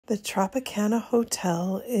The Tropicancna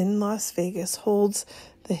Hotel in Las Vegas holds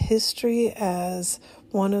the history as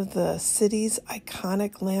one of the city's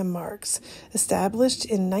iconic landmarks. Established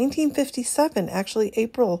in 1957, actually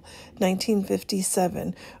April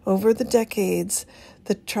 1957, over the decades,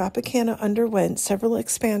 the Tropicancna underwent several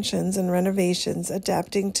expansions and renovations,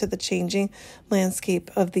 adapting to the changing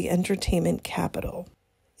landscape of the entertainment capital.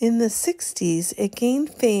 In the 60s, it gained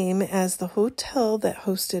fame as the hotel that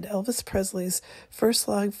hosted Elvis Presley's first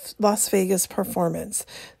Las Vegas performance.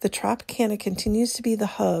 The Tropicancna continues to be the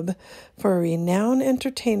hub for renowned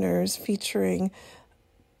entertainers featuring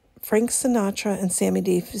Frank Sinatra and Sammy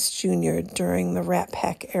Davis Jr. during the Rat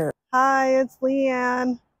Pack era. Hi, it's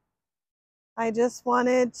Leanne. I just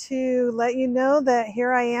wanted to let you know that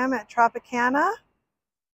here I am at Tropicancna.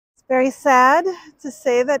 Very sad to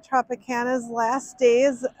say that Tropicancna's last day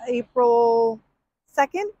is April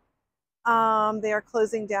 2nd. They are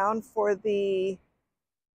closing down for the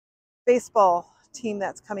baseball team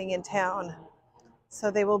that's coming in town.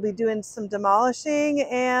 So they will be doing some demolishing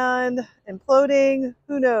and imploding.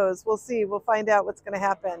 Who knows? We'll see. We'll find out what's going to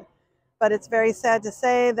happen. But it's very sad to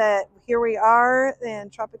say that here we are and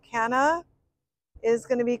Tropicancna is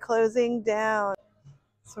going to be closing down.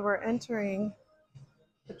 So we're entering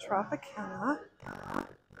the Tropicancna.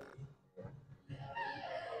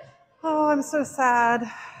 Oh, I'm so sad.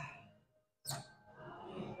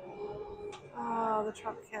 Oh, the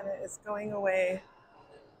Tropicancna is going away.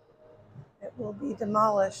 It will be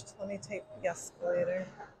demolished. Let me take the escalator.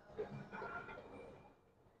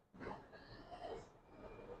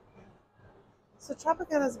 So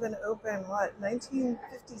Tropicancna has been open, what,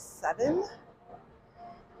 1957?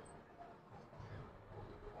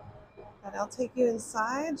 But I'll take you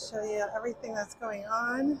inside, show you everything that's going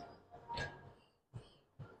on.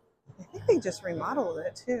 I think they just remodeled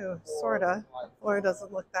it too, sorta. The floor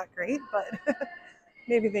doesn't look that great, but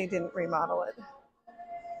maybe they didn't remodel it.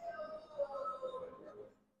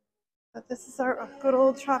 But this is our good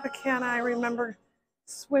old Tropicancna. I remember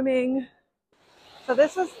swimming. So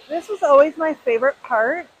this was always my favorite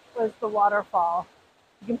part, was the waterfall.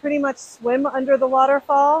 You can pretty much swim under the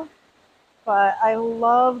waterfall. But I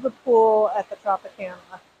love the pool at the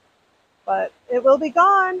Tropicancna. But it will be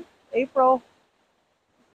gone April.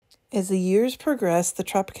 As the years progressed, the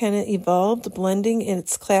Tropicancna evolved, blending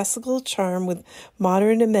its classical charm with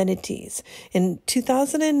modern amenities. In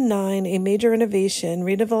 2009, a major renovation,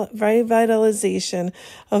 revitalization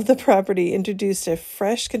of the property introduced a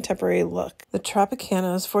fresh, contemporary look. The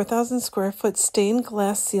Tropicancna's 4,000 square foot stained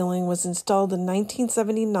glass ceiling was installed in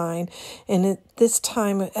 1979 and at this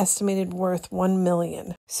time estimated worth $1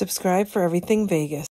 million. Subscribe for everything Vegas.